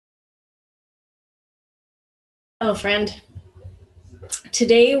Hello, friend.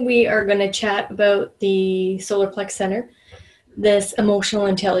 Today we are going to chat about the solar plex center, this emotional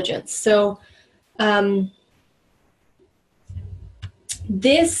intelligence. So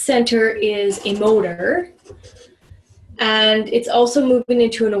this center is a motor, and it's also moving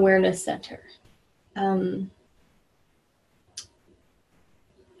into an awareness center.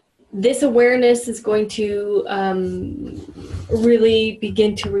 This awareness is going to really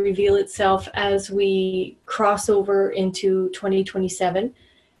begin to reveal itself as we cross over into 2027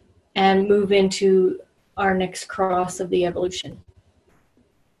 and move into our next cross of the evolution.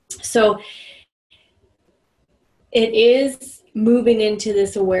 So it is moving into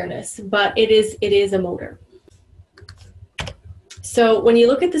this awareness, but it is a motor. So when you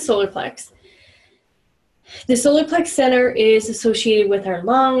look at the solar plex center is associated with our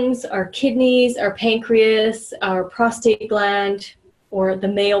lungs, our kidneys, our pancreas, our prostate gland, or the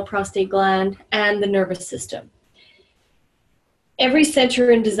male prostate gland, and the nervous system. Every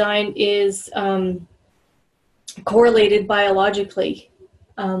center in design is correlated biologically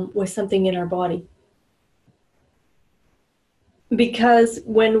with something in our body. Because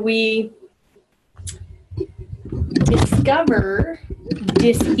when we discover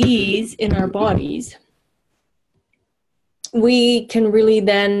dis-ease in our bodies, we can really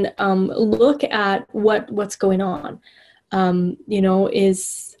then look at what's going on.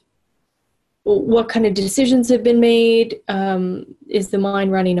 Is what kind of decisions have been made? Is the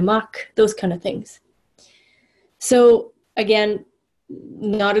mind running amok? Those kind of things. So again,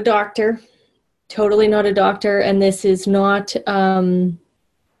 not a doctor, totally not a doctor, and this is not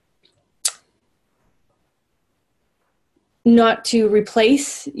to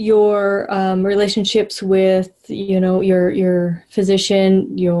replace your relationships with your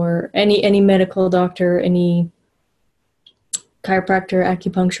physician, any medical doctor, any chiropractor,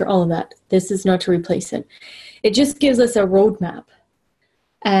 acupuncture, all of that. This is not to replace it. It just gives us a roadmap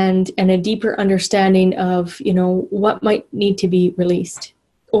and a deeper understanding of what might need to be released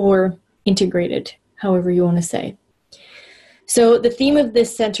or integrated, however you want to say. So the theme of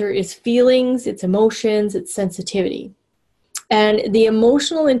this center is feelings, it's emotions, it's sensitivity. And the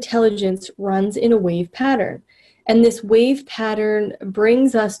emotional intelligence runs in a wave pattern. And this wave pattern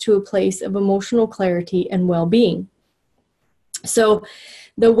brings us to a place of emotional clarity and well-being. So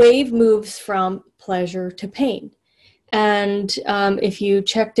the wave moves from pleasure to pain. And if you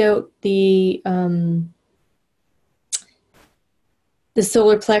checked out the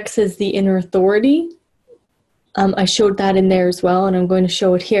solar plex is the inner authority, I showed that in there as well, and I'm going to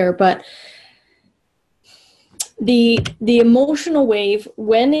show it here. But the emotional wave,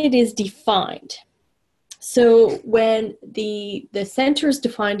 when it is defined, so when the center is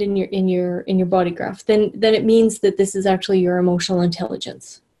defined in your body graph, then it means that this is actually your emotional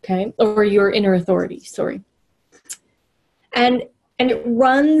intelligence, okay, or your inner authority. Sorry, and it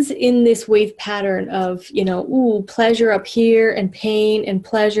runs in this wave pattern of pleasure up here and pain and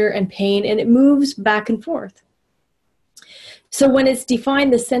pleasure and pain, and it moves back and forth. So when it's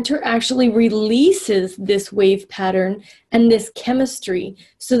defined, the center actually releases this wave pattern and this chemistry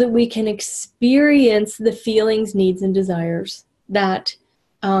so that we can experience the feelings, needs, and desires that,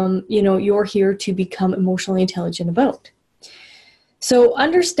 you're here to become emotionally intelligent about. So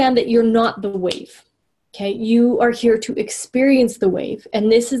understand that you're not the wave, okay? You are here to experience the wave. And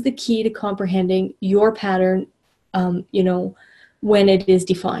this is the key to comprehending your pattern, when it is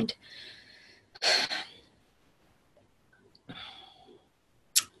defined.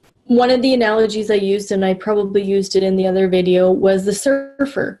 One of the analogies I used, and I probably used it in the other video, was the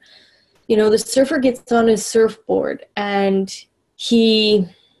surfer. The surfer gets on his surfboard and he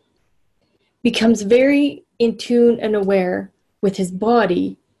becomes very in tune and aware with his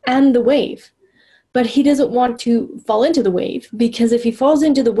body and the wave. But he doesn't want to fall into the wave, because if he falls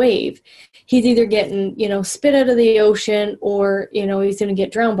into the wave, he's either getting, spit out of the ocean, or, he's going to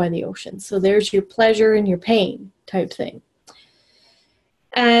get drowned by the ocean. So there's your pleasure and your pain type thing.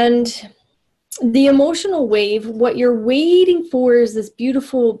 And the emotional wave, what you're waiting for is this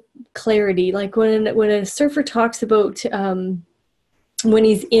beautiful clarity. Like when a surfer talks about when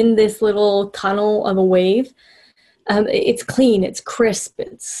he's in this little tunnel of a wave, it's clean, it's crisp,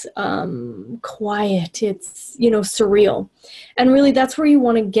 it's quiet, it's surreal. And really that's where you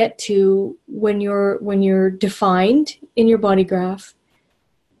want to get to when you're defined in your body graph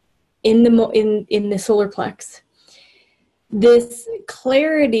in the solar plex. This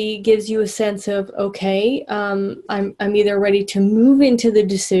clarity gives you a sense of, okay, I'm either ready to move into the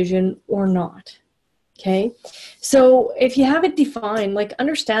decision or not. Okay, so if you have it defined,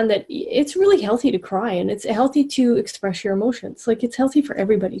 understand that it's really healthy to cry, and it's healthy to express your emotions. It's healthy for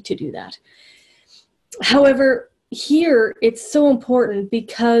everybody to do that. However, here it's so important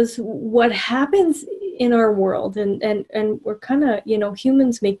because what happens in our world, and we're kind of, you know,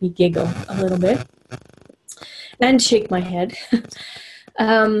 humans make me giggle a little bit and shake my head,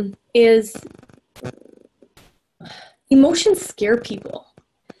 is emotions scare people.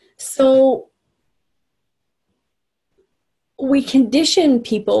 So we condition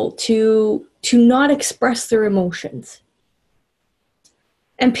people to not express their emotions.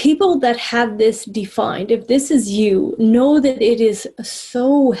 And people that have this defined, if this is you, know that it is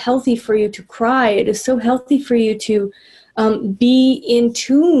so healthy for you to cry. It is so healthy for you to be in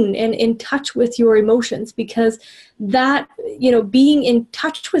tune and in touch with your emotions, because that, you know, being in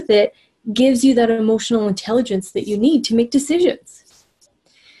touch with it gives you that emotional intelligence that you need to make decisions.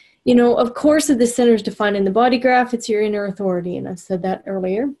 You know, of course, if the center is defined in the body graph, it's your inner authority, and I said that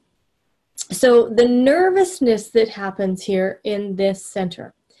earlier. So the nervousness that happens here in this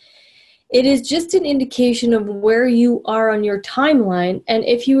center, it is just an indication of where you are on your timeline and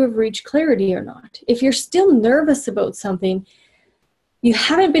if you have reached clarity or not. If you're still nervous about something, you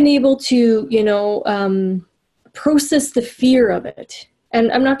haven't been able to, you know, process the fear of it.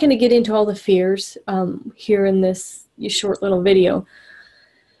 And I'm not going to get into all the fears here in this short little video.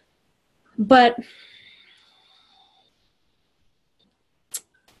 But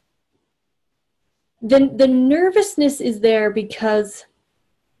the nervousness is there because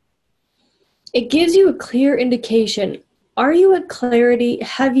it gives you a clear indication. Are you at clarity?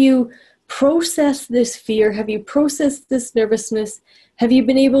 Have you processed this fear? Have you processed this nervousness? Have you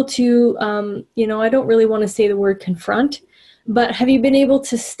been able to, you know, I don't really want to say the word confront, but have you been able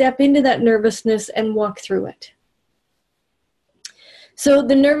to step into that nervousness and walk through it? So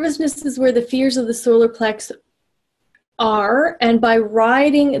the nervousness is where the fears of the solar plex are, and by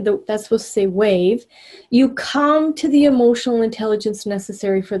riding that's supposed to say wave, you come to the emotional intelligence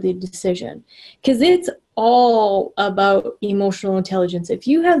necessary for the decision, because it's all about emotional intelligence. If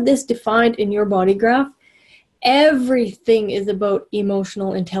you have this defined in your body graph, everything is about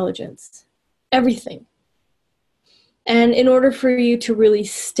emotional intelligence, everything. And in order for you to really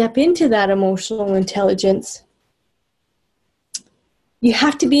step into that emotional intelligence, you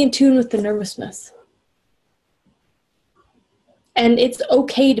have to be in tune with the nervousness. And it's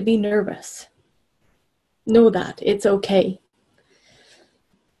okay to be nervous. Know that. It's okay.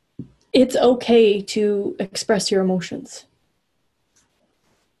 It's okay to express your emotions.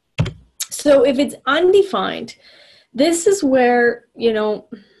 So if it's undefined, this is where, you know,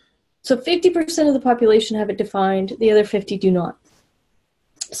 so 50% of the population have it defined, the other 50 do not.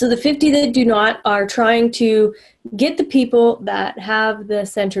 So the 50 that do not are trying to get the people that have the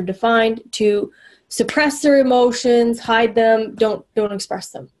center defined to suppress their emotions, hide them, don't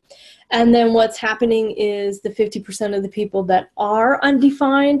express them. And then what's happening is the 50% of the people that are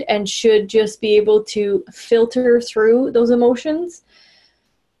undefined and should just be able to filter through those emotions,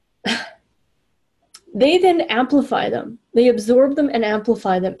 they then amplify them. They absorb them and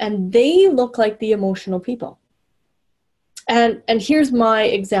amplify them, and they look like the emotional people. And here's my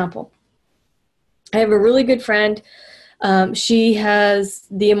example. I have a really good friend. She has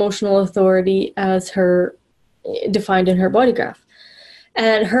the emotional authority as her defined in her body graph.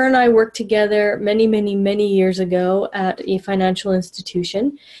 And her and I worked together many, many, many years ago at a financial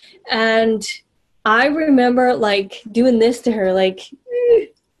institution. And I remember like doing this to her, like,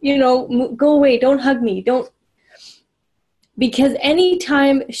 you know, go away, don't hug me, don't. Because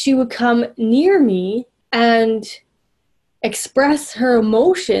anytime she would come near me and express her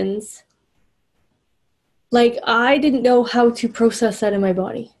emotions, like I didn't know how to process that in my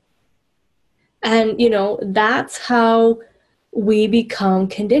body. And, you know, that's how we become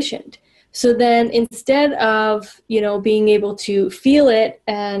conditioned. So then instead of, you know, being able to feel it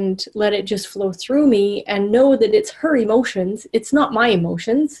and let it just flow through me and know that it's her emotions, it's not my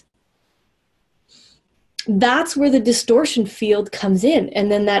emotions, that's where the distortion field comes in,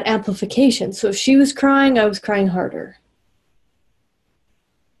 and then that amplification. So if she was crying, I was crying harder.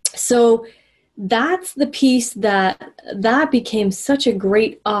 So that's the piece that became such a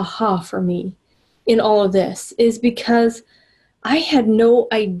great aha for me in all of this, is because I had no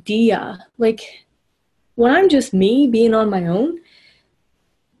idea. Like when I'm just me being on my own,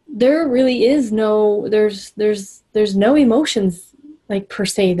 there really is no, there's no emotions like per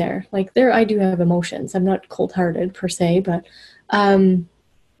se there. Like there, I do have emotions. I'm not cold-hearted per se, but like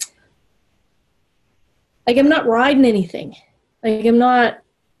I'm not riding anything. Like I'm not,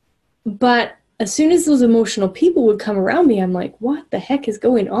 but as soon as those emotional people would come around me, I'm like, what the heck is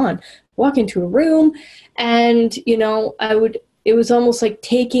going on? Walk into a room and, you know, it was almost like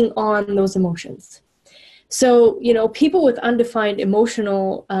taking on those emotions. So, you know, people with undefined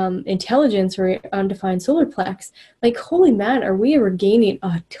emotional intelligence or undefined solar plex, like, holy man, are we ever gaining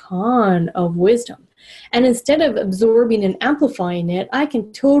a ton of wisdom? And instead of absorbing and amplifying it, I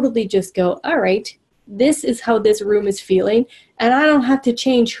can totally just go, all right, this is how this room is feeling, and I don't have to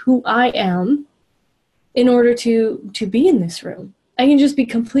change who I am in order to be in this room. I can just be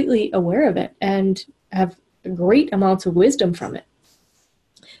completely aware of it and have great amounts of wisdom from it.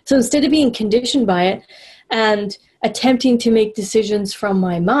 So instead of being conditioned by it and attempting to make decisions from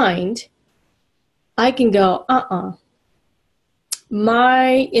my mind, I can go,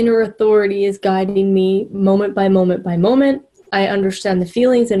 my inner authority is guiding me moment by moment by moment. I understand the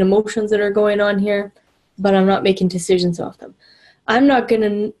feelings and emotions that are going on here, but I'm not making decisions off them. I'm not going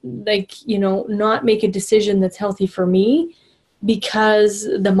to, like, you know, not make a decision that's healthy for me because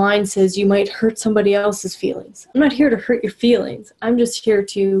the mind says you might hurt somebody else's feelings. I'm not here to hurt your feelings. I'm just here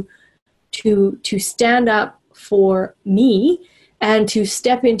to stand up for me and to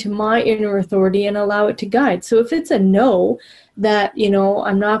step into my inner authority and allow it to guide. So if it's a no, that, you know,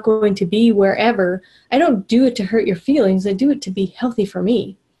 I'm not going to be wherever, I don't do it to hurt your feelings. I do it to be healthy for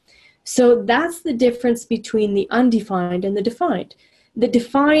me. So that's the difference between the undefined and the defined. The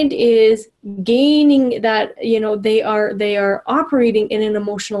defined is gaining that, you know, they are operating in an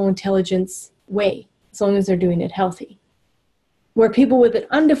emotional intelligence way, as long as they're doing it healthy. Where people with an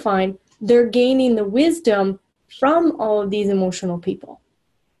undefined, they're gaining the wisdom from all of these emotional people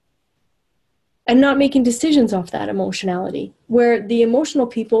and not making decisions off that emotionality. Where the emotional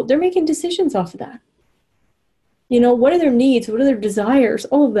people, they're making decisions off of that. You know, what are their needs? What are their desires?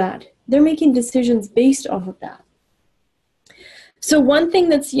 All of that. They're making decisions based off of that. So one thing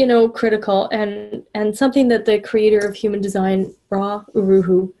that's, you know, critical and something that the creator of human design, Ra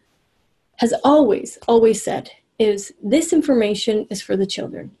Uruhu, has always said is this information is for the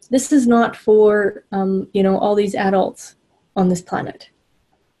children. This is not for, you know, all these adults on this planet.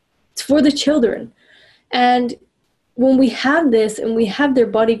 It's for the children. And when we have this and we have their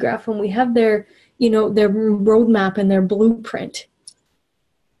body graph and we have their, you know, their roadmap and their blueprint,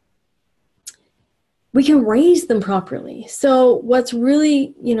 we can raise them properly. So what's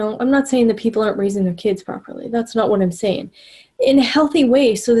really, you know, I'm not saying that people aren't raising their kids properly. That's not what I'm saying. In a healthy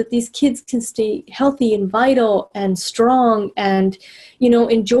way so that these kids can stay healthy and vital and strong and, you know,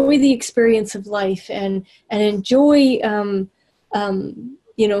 enjoy the experience of life and enjoy,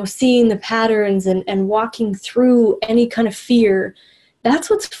 you know, seeing the patterns and walking through any kind of fear. That's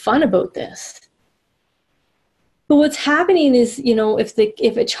what's fun about this. But what's happening is, you know, if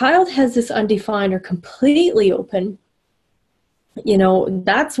a child has this undefined or completely open, you know,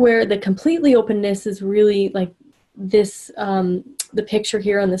 that's where the completely openness is really like this, the picture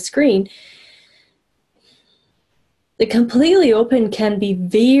here on the screen. The completely open can be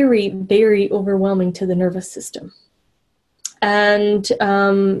very, very overwhelming to the nervous system. And,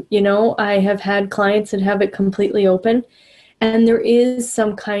 you know, I have had clients that have it completely open, and there is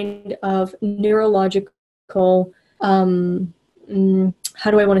some kind of neurological, how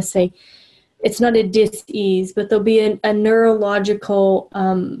do I want to say, it's not a dis-ease, but there'll be a neurological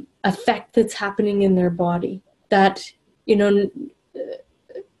effect that's happening in their body that, you know,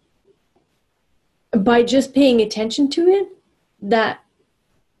 by just paying attention to it, that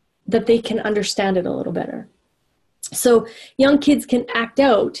they can understand it a little better. So young kids can act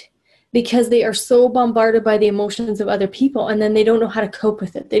out because they are so bombarded by the emotions of other people, and then they don't know how to cope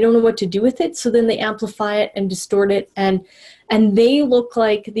with it. They don't know what to do with it, so then they amplify it and distort it, and they look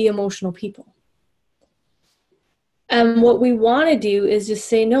like the emotional people. And what we want to do is just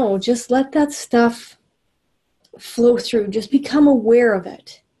say, no, just let that stuff flow through. Just become aware of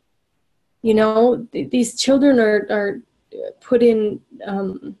it. You know, these children are put in,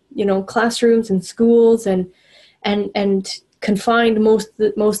 you know, classrooms and schools and confined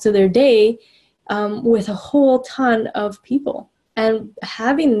most of their day with a whole ton of people. And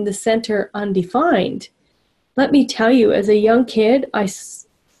having the center undefined, let me tell you, as a young kid, I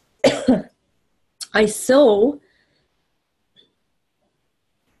so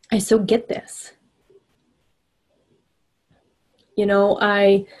get this. You know,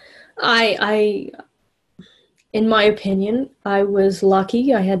 I in my opinion, I was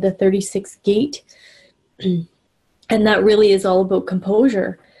lucky. I had the 36 gate. And that really is all about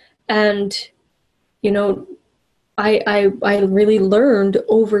composure. And, you know, I really learned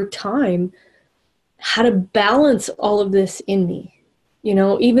over time how to balance all of this in me. You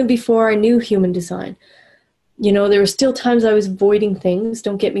know, even before I knew human design, you know, there were still times I was avoiding things,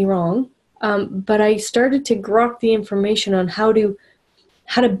 don't get me wrong. But I started to grok the information on how to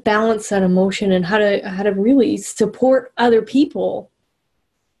balance that emotion and how to really support other people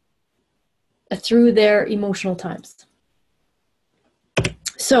through their emotional times.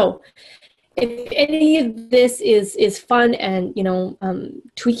 So if any of this is fun and,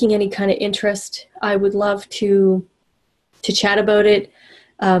 tweaking any kind of interest, I would love to chat about it.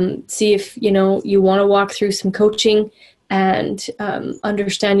 See if, you want to walk through some coaching and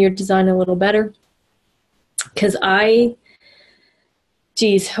understand your design a little better. Because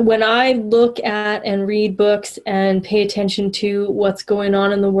when I look at and read books and pay attention to what's going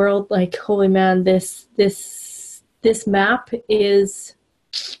on in the world, like, holy man, this map is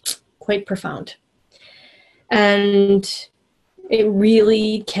quite profound. And it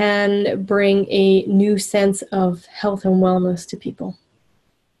really can bring a new sense of health and wellness to people.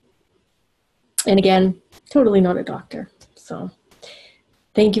 And again, totally not a doctor. So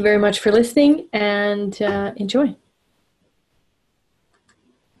thank you very much for listening, and enjoy.